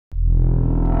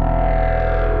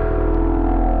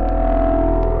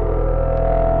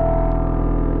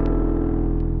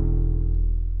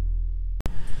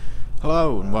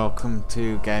and welcome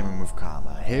to Gaming with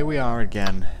Karma. Here we are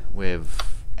again with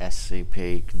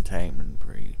SCP Containment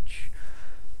Breach.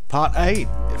 Part 8,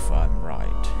 if I'm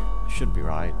right. Should be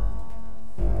right.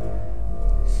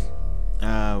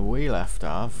 We left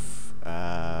off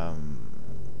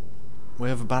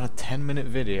with about a 10-minute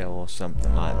video or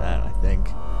something like that, I think.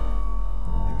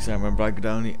 Because I remember I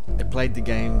played the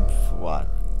game for what?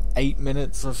 8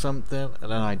 minutes or something, and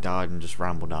then I died and just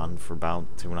rambled on for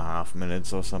about 2.5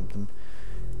 minutes or something.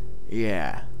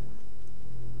 Yeah.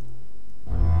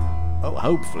 Oh,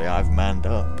 hopefully I've manned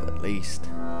up at least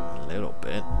a little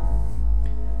bit.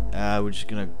 We're just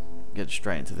gonna get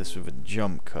straight into this with a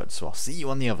jump cut, so I'll see you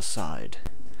on the other side.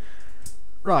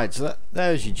 Right, so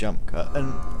there's your jump cut,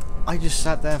 and I just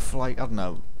sat there for like, I don't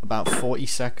know, about 40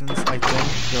 seconds, I think.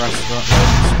 The rest of the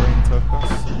screen took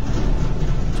us.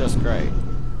 Just great.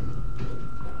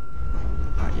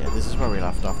 Yeah, this is where we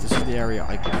left off. This is the area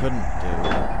I couldn't do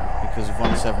because of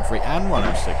 173 and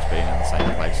 106 being in the same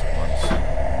place at once.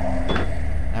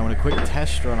 Now, in a quick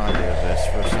test run I did of this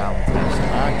for a sound test,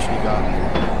 I actually got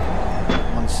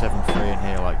 173 in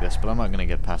here like this, but I'm not going to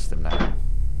get past him now.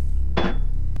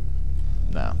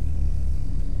 No.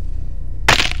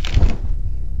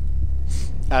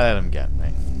 I let him get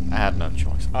me. I had no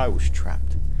choice. I was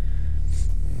trapped.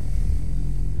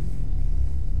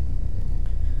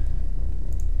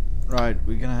 Right,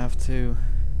 we're gonna have to...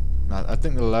 No, I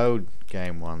think the load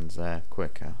game one's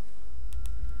quicker.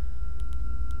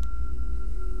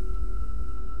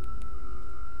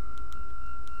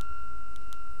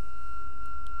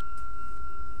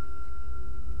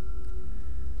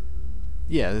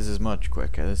 Yeah, this is much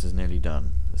quicker. This is nearly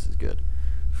done. This is good.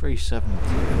 372.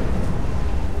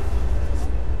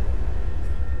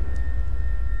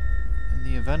 In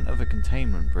the event of a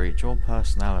containment breach, all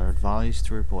personnel are advised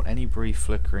to report any brief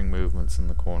flickering movements in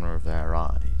the corner of their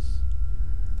eyes.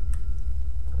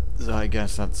 So I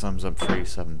guess that sums up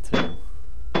 372.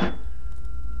 Right,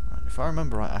 if I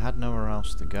remember right, I had nowhere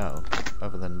else to go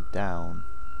other than down.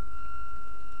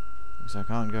 Because I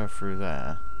can't go through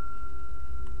there.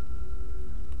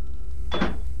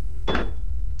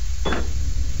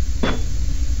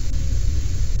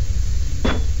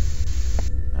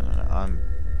 No, I'm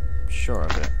sure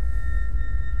of it.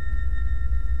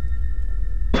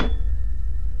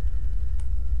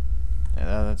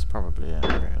 Yeah, that's probably it,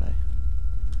 really.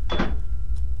 I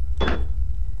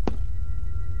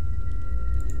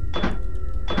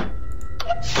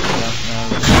don't know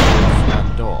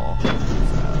that door, so.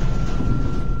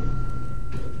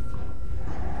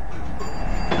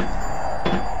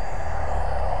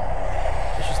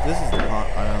 It's just, this is the part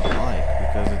I don't like,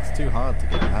 because it's too hard to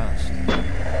get past.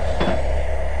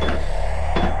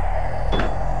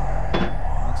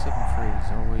 173 is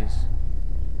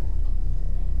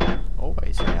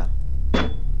always here.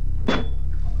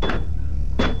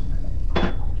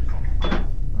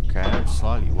 Okay, I'm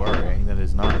slightly worrying that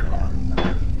it's not here.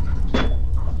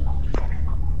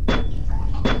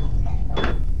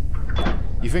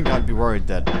 You think I'd be worried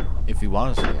that if he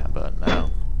was here, but no.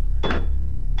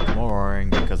 It's more worrying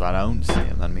because I don't see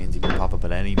him. That means he can pop up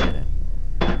at any minute.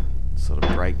 Sort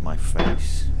of break my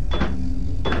face.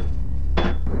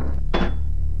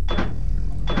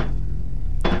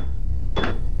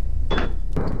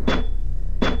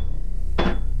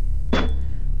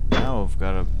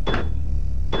 Gotta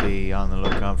be on the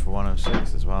lookout for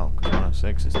 106 as well, because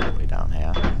 106 is normally down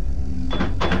here.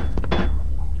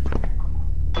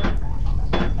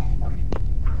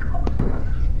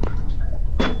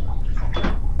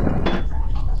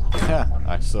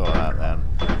 I saw that then.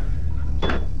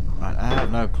 Right, I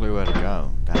have no clue where to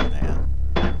go down here.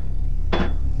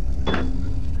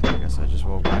 I guess I just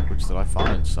walk backwards till I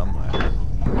find somewhere.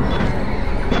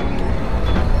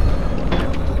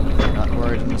 Not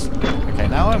worried in this. Okay,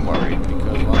 now I'm worried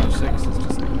because 106 is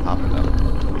just like popping up.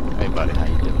 Hey buddy, how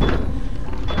you doing?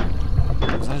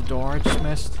 Was that a door I just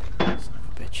missed? Son of a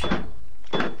bitch.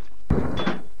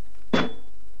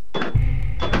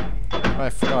 Oh, I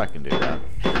forgot I can do that.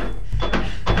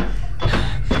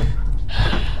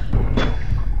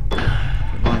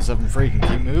 173 can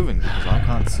keep moving because I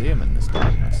can't see him in this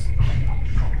darkness.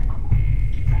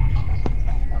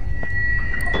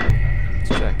 Let's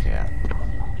check here.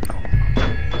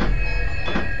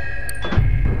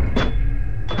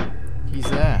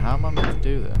 There, how am I meant to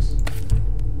do this?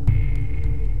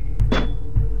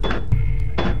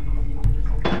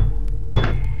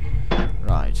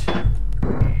 Right.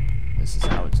 This is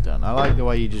how it's done. I like the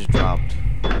way you just dropped.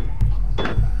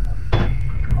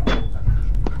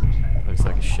 Looks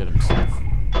like he shit himself.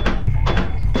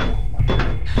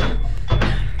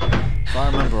 If I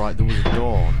remember right, there was a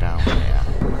door down there.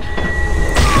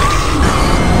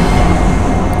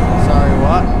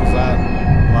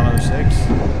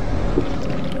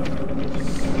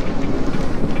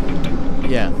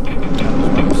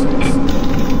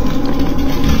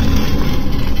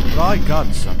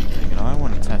 got something, and I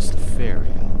want to test the theory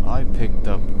out. I picked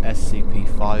up SCP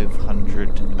 501.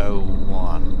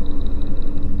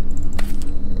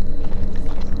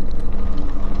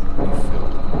 Refill.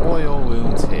 Oil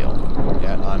wounds healed.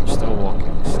 Yeah, I'm still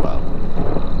walking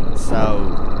slow.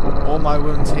 So, all my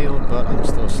wounds healed, but I'm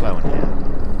still slow in here.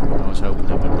 I was hoping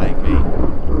it would make me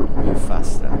move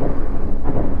faster.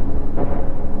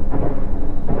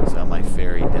 So my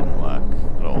theory didn't work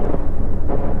at all.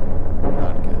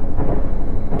 Not good.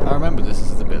 I remember this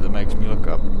is the bit that makes me look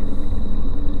up. And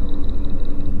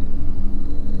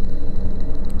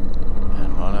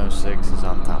 106 is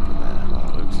on top of that, by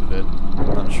the looks of it.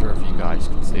 Not sure if you guys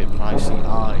can see it, but I see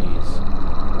eyes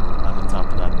on the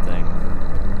top of that thing.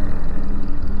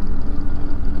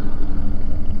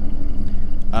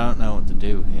 I don't know what to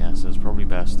do here, so it's probably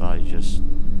best I just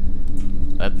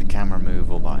let the camera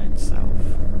move all by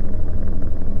itself.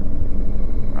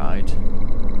 Right?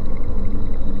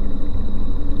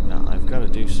 No, I've got to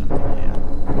do something here.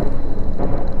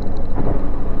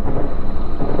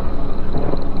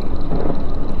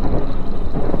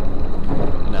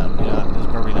 No, you know, there's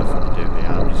probably nothing to do here.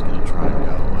 I'm just going to try and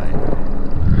go away.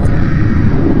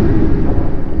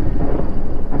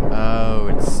 Oh,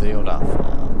 it's sealed off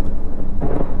now.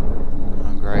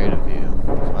 How great of you.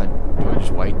 Do I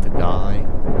just wait to die?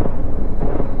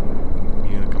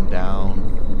 You gonna come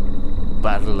down?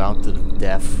 Battle out to the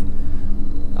death?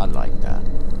 I'd like that.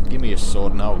 Give me a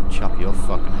sword and I'll chop your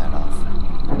fucking head off.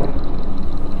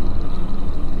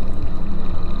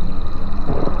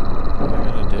 What am I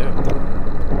gonna do?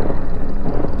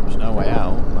 There's no way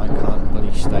out. I can't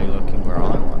really stay looking where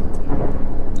I want to.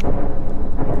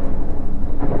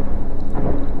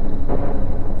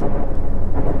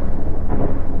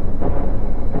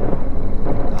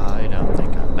 I don't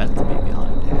think I'm meant to be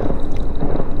behind here.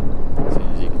 As soon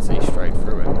as you can see straight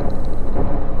through it.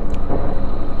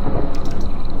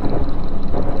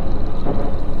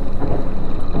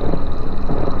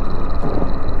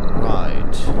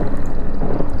 Right.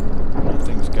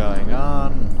 Nothing's going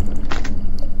on.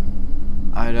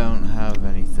 I don't have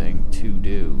anything to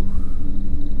do.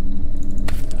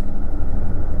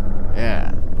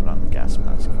 Yeah, put on the gas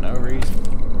mask for no reason.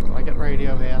 Do I get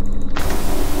radio here?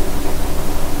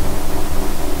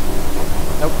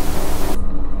 Nope.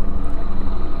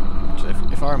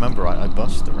 If I remember right, I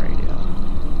bust the radio.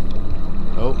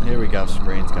 Oh, here we go.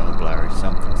 Screen's going blurry.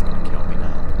 Something's gonna kill me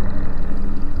now.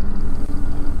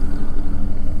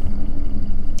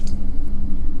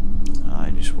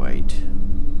 I just wait.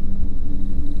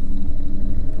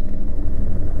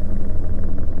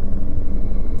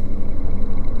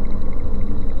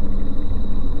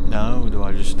 No, do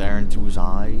I just stare into his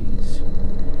eyes?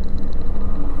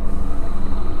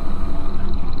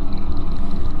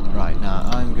 Right, now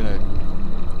I'm gonna...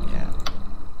 yeah.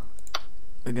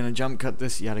 We're gonna jump cut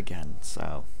this yet again,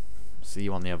 so... see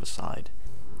you on the other side.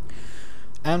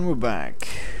 And we're back.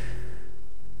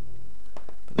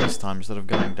 But this time, instead of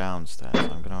going downstairs,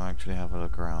 I'm gonna actually have a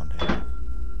look around here.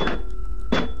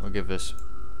 We'll give this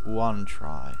one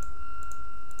try.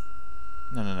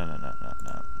 No.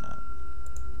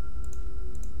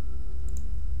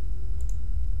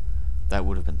 That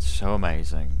would have been so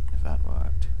amazing if that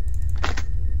worked.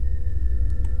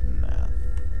 No.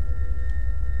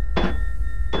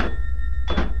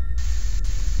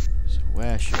 So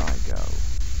where should I go?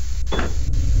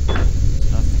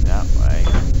 There's nothing that way,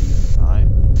 right?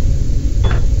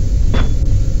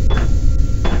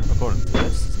 According to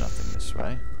this, there's nothing this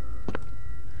way.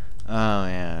 Oh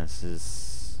yeah, this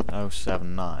is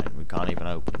 079. We can't even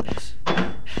open this.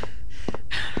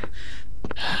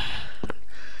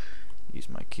 Use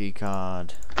my key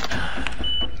card.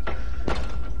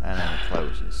 And then it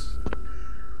closes.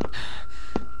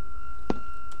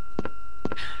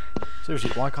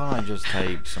 Seriously, why can't I just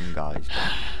take some guys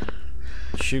down?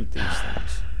 Shoot these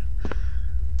things.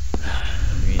 I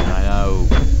mean, I know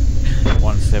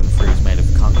 173 is made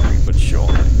of concrete, but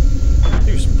sure.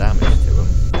 Do some damage to them.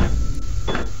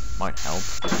 Might help.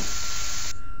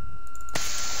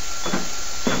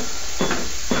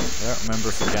 I don't remember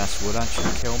if the gas would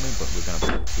actually kill me, but we're going to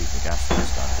keep the gas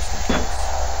mask on just in case.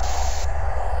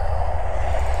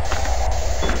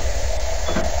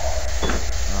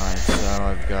 Right, so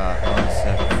I've got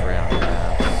 173 on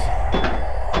gas.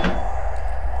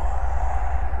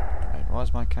 Wait,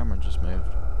 why's my camera just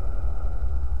moved?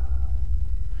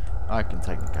 I can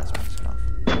take the gas mask off.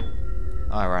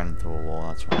 I ran into a wall,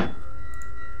 that's right.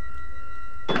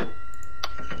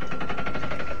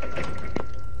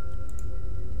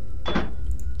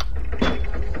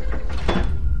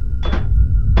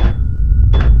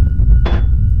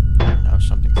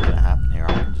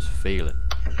 Feel it.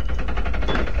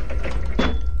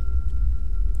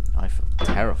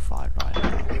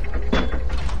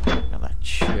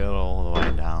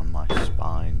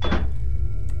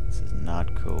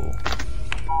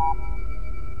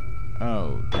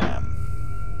 Oh, damn.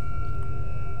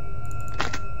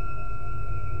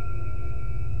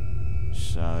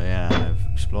 So, yeah,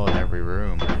 I've explored every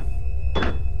room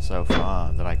so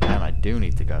far that I can. I do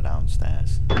need to go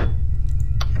downstairs.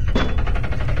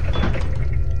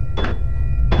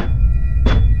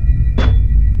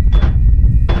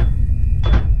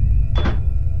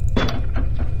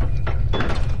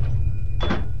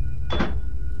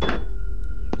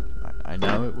 I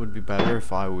know it would be better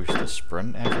if I was to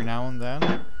sprint every now and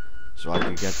then, so I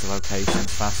could get to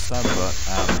locations faster, but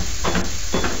I'm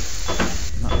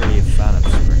not really a fan of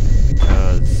sprinting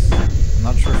because I'm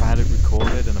not sure if I had it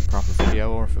recorded in a proper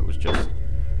video or if it was just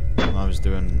when I was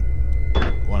doing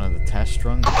one of the test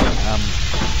runs.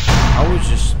 I was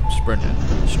just sprinting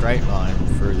in a straight line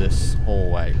through this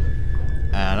hallway,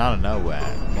 and out of nowhere,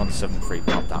 173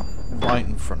 popped out right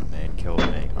in front of me and killed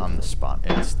me on the spot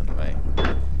instantly.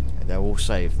 They will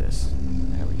save this.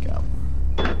 There we go.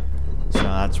 So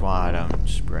that's why I don't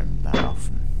sprint that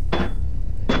often.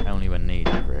 Only when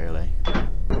needed, really.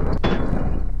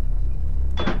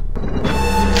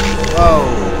 Whoa!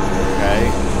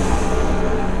 Okay.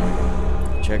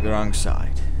 Check the wrong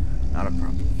side. Not a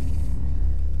problem.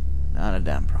 Not a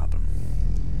damn problem.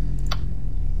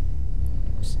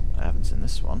 I haven't seen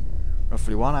this one.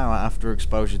 Roughly 1 hour after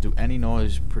exposure to any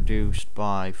noise produced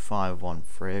by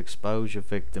 513, exposure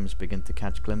victims begin to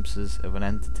catch glimpses of an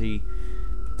entity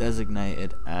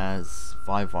designated as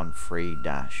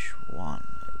 513-1.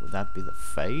 Would that be the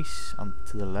face on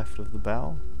to the left of the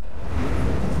bell?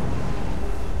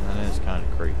 That is kind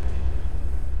of creepy.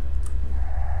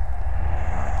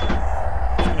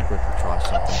 I'm just gonna quickly try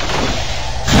something.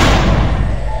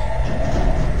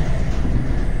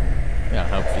 Yeah,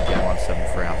 hopefully get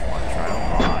 173 off my trail.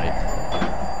 Right.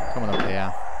 Coming up here.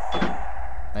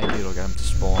 Maybe it'll get them to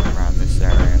spawn around this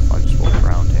area if I just walk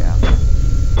around here.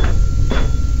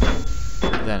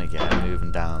 But then again,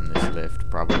 moving down this lift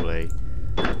probably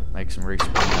makes them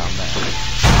respawn down there.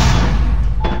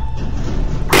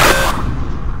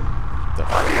 The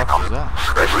fuck was that?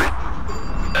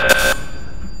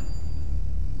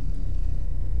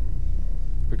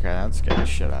 Okay, that scared the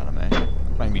shit out of me.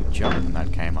 It made me jump when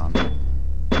that came on.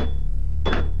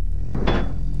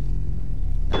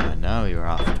 I know you're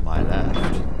off to my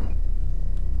left.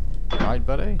 Right,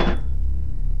 buddy?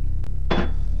 Right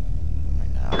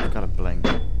now, I've got to blink.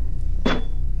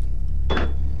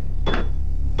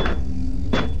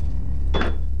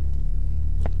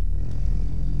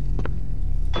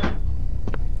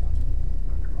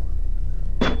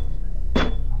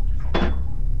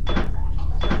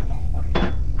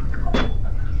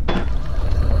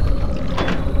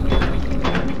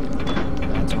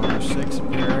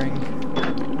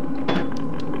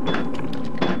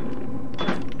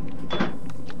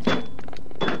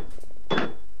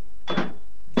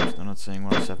 Seeing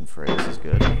 173, this is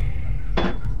good.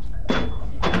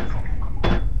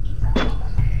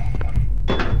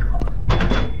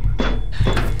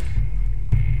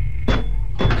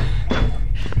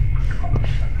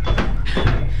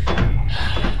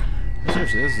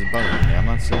 Seriously, this is bugging me. I'm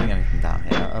not seeing anything down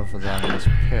here other than this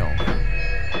pill.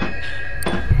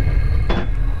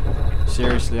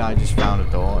 Seriously, I just found a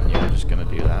door and you're just gonna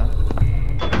do that?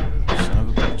 Son of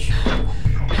a bitch.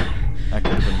 That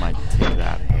could have been my ticket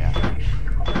out of here.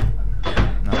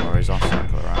 No worries, I'll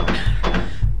circle around.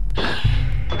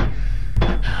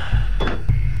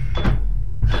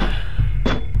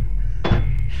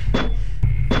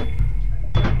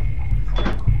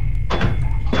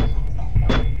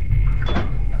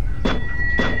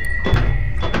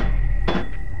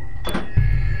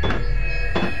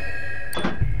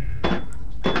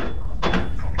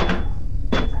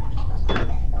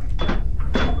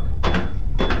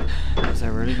 Is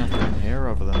there really nothing here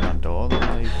other than that door that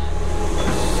I...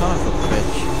 Son of a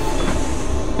bitch.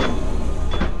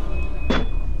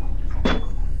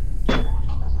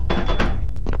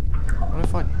 What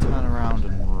if I turn around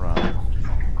and run?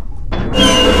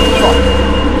 Fuck!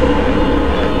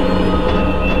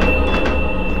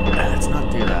 Let's not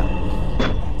do that.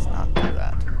 Let's not do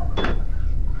that.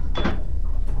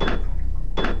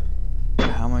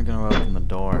 How am I going to open the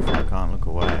door if I can't look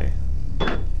away?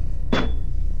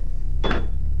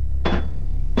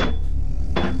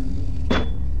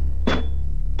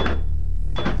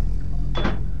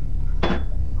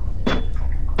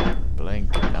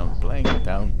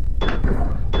 Don't.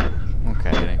 Okay,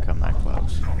 it didn't come that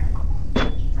close. I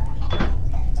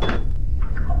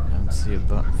don't see a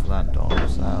button for that door,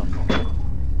 so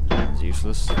it's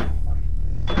useless.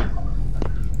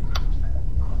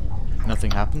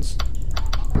 Nothing happens.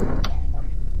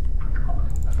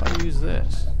 If I use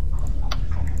this.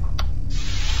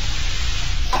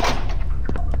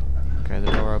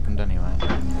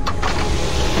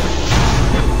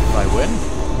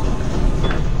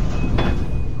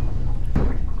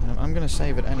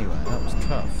 save it anyway. That was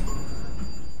tough.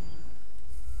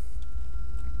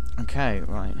 Okay,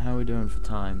 right, how are we doing for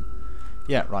time?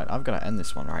 Yeah, right, I've got to end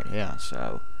this one right here,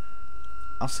 so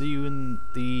I'll see you in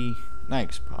the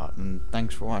next part, and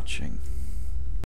thanks for watching.